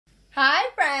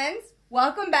Hi friends,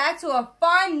 welcome back to a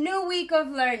fun new week of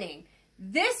learning.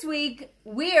 This week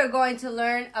we are going to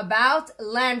learn about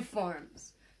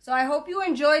landforms. So I hope you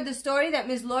enjoyed the story that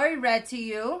Ms. Lori read to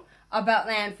you about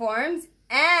landforms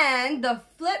and the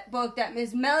flip book that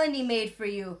Ms. Melanie made for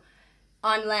you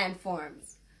on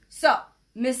landforms. So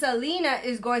Miss Alina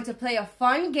is going to play a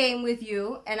fun game with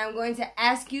you, and I'm going to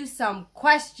ask you some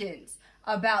questions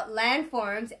about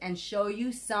landforms and show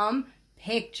you some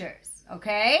pictures,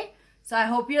 okay? So I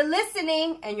hope you're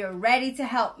listening and you're ready to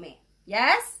help me.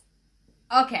 Yes?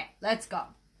 Okay, let's go.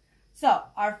 So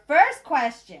our first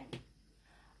question.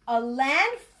 A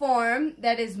landform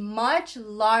that is much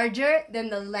larger than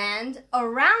the land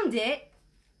around it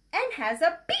and has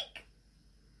a peak.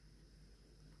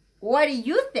 What do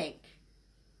you think?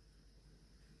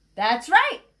 That's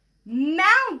right,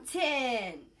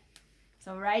 mountain.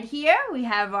 So right here we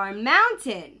have our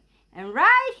mountain, and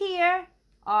right here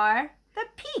are the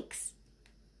peaks.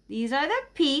 These are the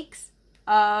peaks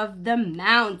of the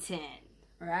mountain,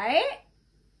 right?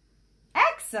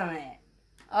 Excellent.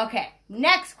 Okay,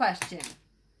 next question.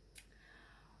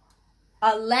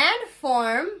 A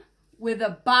landform with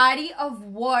a body of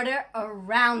water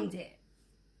around it.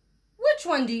 Which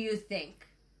one do you think?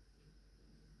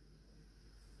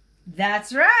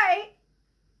 That's right.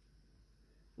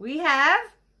 We have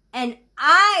an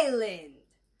island.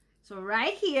 So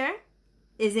right here,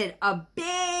 is it a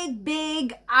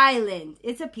big island?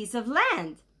 It's a piece of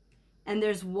land. And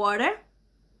there's water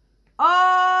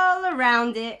all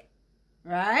around it,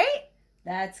 right?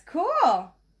 That's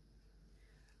cool.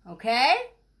 Okay,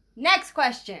 next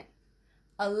question.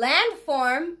 A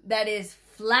landform that is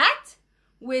flat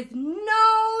with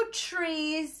no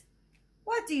trees.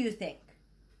 What do you think?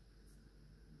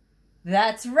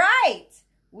 That's right.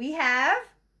 We have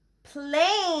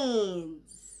plains.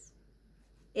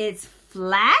 It's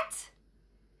flat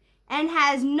and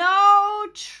has no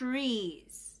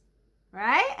trees,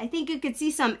 right? I think you could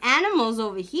see some animals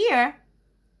over here,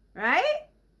 right?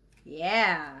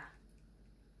 Yeah.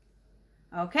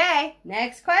 Okay,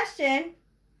 next question.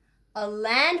 A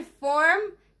landform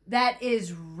that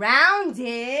is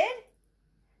rounded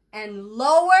and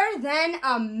lower than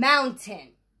a mountain.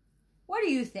 What do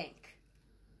you think?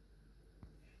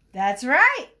 That's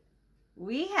right.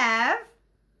 We have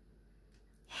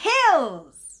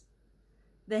hills.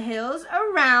 The hills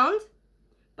are round,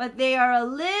 but they are a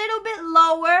little bit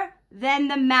lower than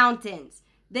the mountains.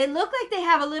 They look like they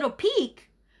have a little peak,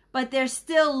 but they're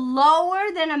still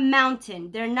lower than a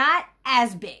mountain. They're not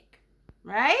as big,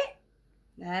 right?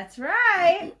 That's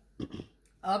right.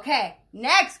 Okay,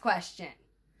 next question.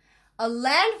 A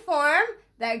landform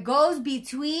that goes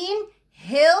between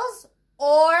hills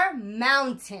or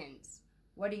mountains.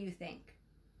 What do you think?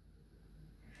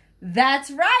 That's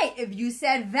right. If you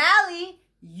said valley,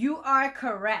 you are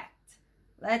correct.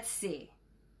 Let's see.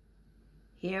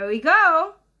 Here we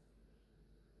go.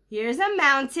 Here's a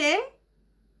mountain.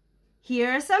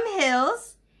 Here are some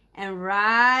hills. And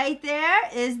right there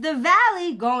is the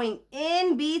valley going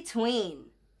in between.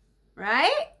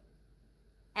 Right?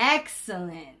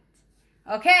 Excellent.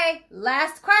 Okay,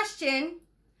 last question.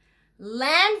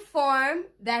 Landform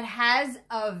that has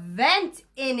a vent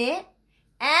in it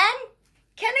and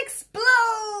can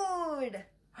explode.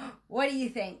 What do you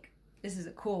think? This is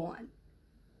a cool one.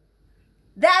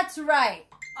 That's right,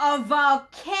 a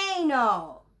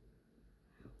volcano.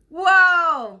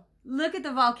 Whoa, look at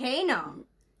the volcano.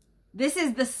 This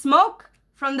is the smoke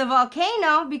from the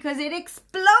volcano because it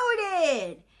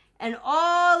exploded. And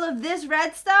all of this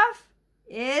red stuff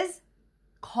is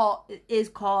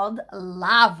called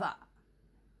lava.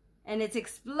 And it's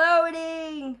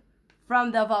exploding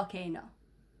from the volcano,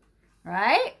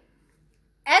 right?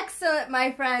 Excellent,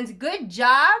 my friends. Good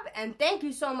job, and thank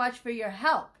you so much for your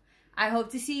help. I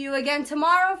hope to see you again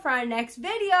tomorrow for our next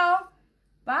video.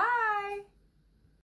 Bye.